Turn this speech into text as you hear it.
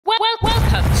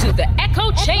to the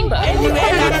echo chamber. Anywhere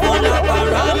that full up a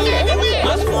rum,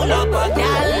 must full up a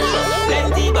gal.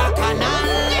 Plenty bacchanal,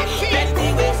 plenty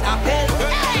ways a pell,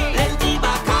 plenty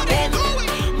back a bend.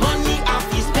 Money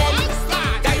off his spend,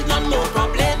 there is no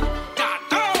problem.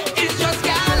 It's just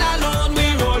gal alone, we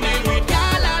rolling with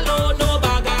gal alone. No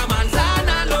bagger man, son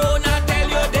alone, I tell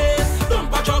you this.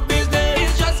 Pumpa truck business.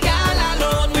 It's just gal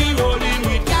alone, we rolling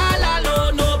with gal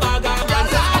alone. No bagger man,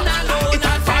 son alone,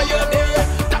 I tell you this.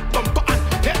 That bumper and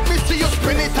let me see you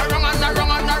spin it around and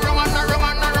around and around and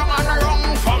around and around and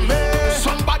around for me.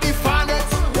 Somebody find it,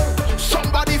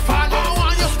 somebody find it. I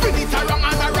want you spin it around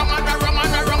and around and around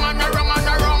and around and around and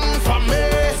around for me.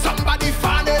 Somebody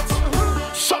find it,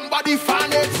 somebody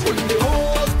find it. Bring the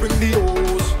hose, bring the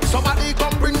hose. Somebody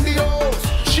come bring the hose.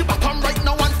 She bottom right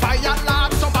now on fire,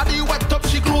 lad. Somebody wet up,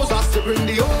 she close. I say bring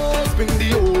the hose, bring the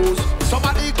hose.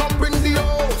 Somebody come bring the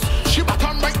hose. She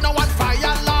bottom right now on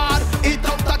fire, lad. It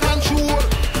out of control.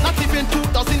 Not even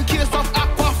 2,000 case of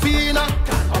aquafina.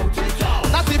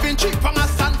 Not even cheap from a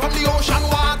sand from the ocean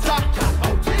water.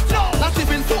 Not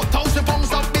even 4,000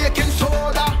 pounds of baking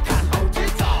soda.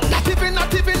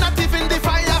 Not even the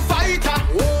firefighter.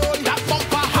 Oh, that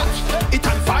bumper hot, it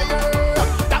on fire.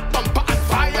 That bumper on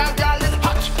fire, girl, it's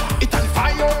hot. It on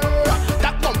fire.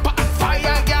 That bumper on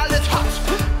fire, girl, it's hot.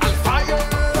 On fire.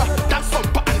 That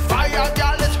bumper on fire,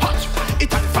 girl, it's hot.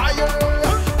 It on fire.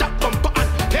 That bumper on.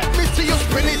 Let me see you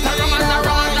spin it around and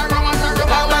around and around and around.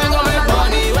 That wine gon' make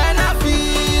money when I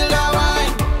feel that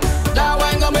wine. That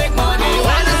wine gon' make money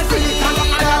when I feel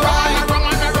that wine.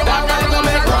 That wine gon'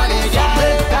 make money, girl.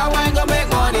 That wine gon' make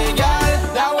money, girl.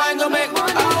 That wine gon' make money.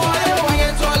 I want you wing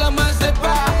it all on my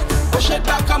zipper. Push it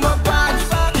back on my pants.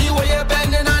 The way you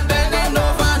bending and bending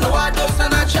over, no I don't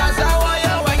stand a chance. I want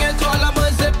you wing it all on my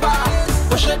zipper.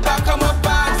 Push it back on my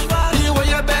pants. The way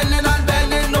you bending and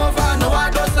bending over, no I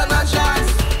don't stand a chance.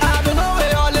 I don't know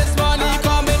where all this money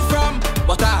coming from,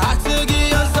 but I had to give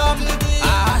you some.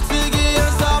 I had to give you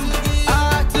some.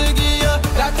 I had to give you.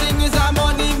 That thing is a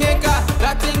money maker.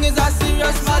 That thing is a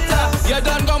serious matter. You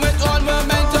done gone with all my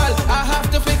mental. I have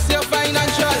to fix your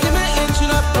financial. Give me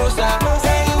inching up closer.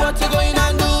 Hey, what you going to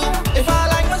do? If I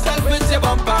like myself with your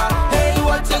bumper. Hey,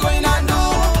 what you going to do?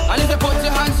 And if you put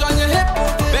your hands on your hip,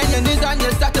 bend your knees and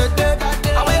you start to dip.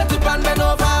 I want you to pan bend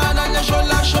over and on your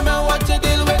shoulder. Show me what you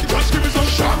deal with. Just give me some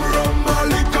strong rum,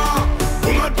 Malika.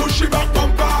 Woman, push it back,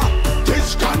 bumper.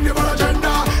 This carnival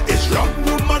agenda is wrong,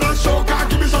 woman and soca.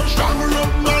 Give me some strong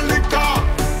rum, Malika.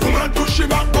 Woman, push it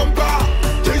back, bumper.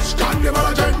 This carnival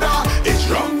agenda is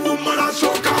wrong, woman and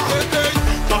soca.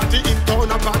 Party in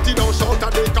town and party down south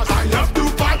of day, 'cause I love to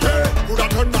party. Would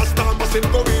not understand, but still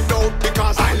going out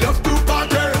because I love to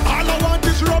party. All I want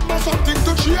is rum or something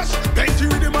to chase. Plenty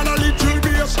with him and a little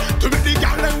bass to make the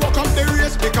gal and walk up the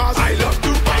race because I love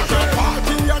to party.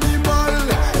 Party animal,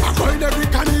 I'm going every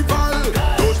carnival.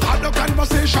 Don't start no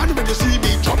conversation when you see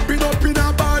me jumping up in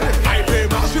a bed. I play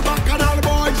massive bacchanal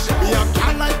boys. Me and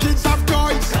gal like kids have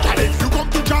toys. Gal, if you come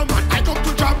to jam and I come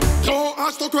to jam, so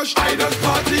ask no question. I just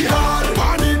party hard.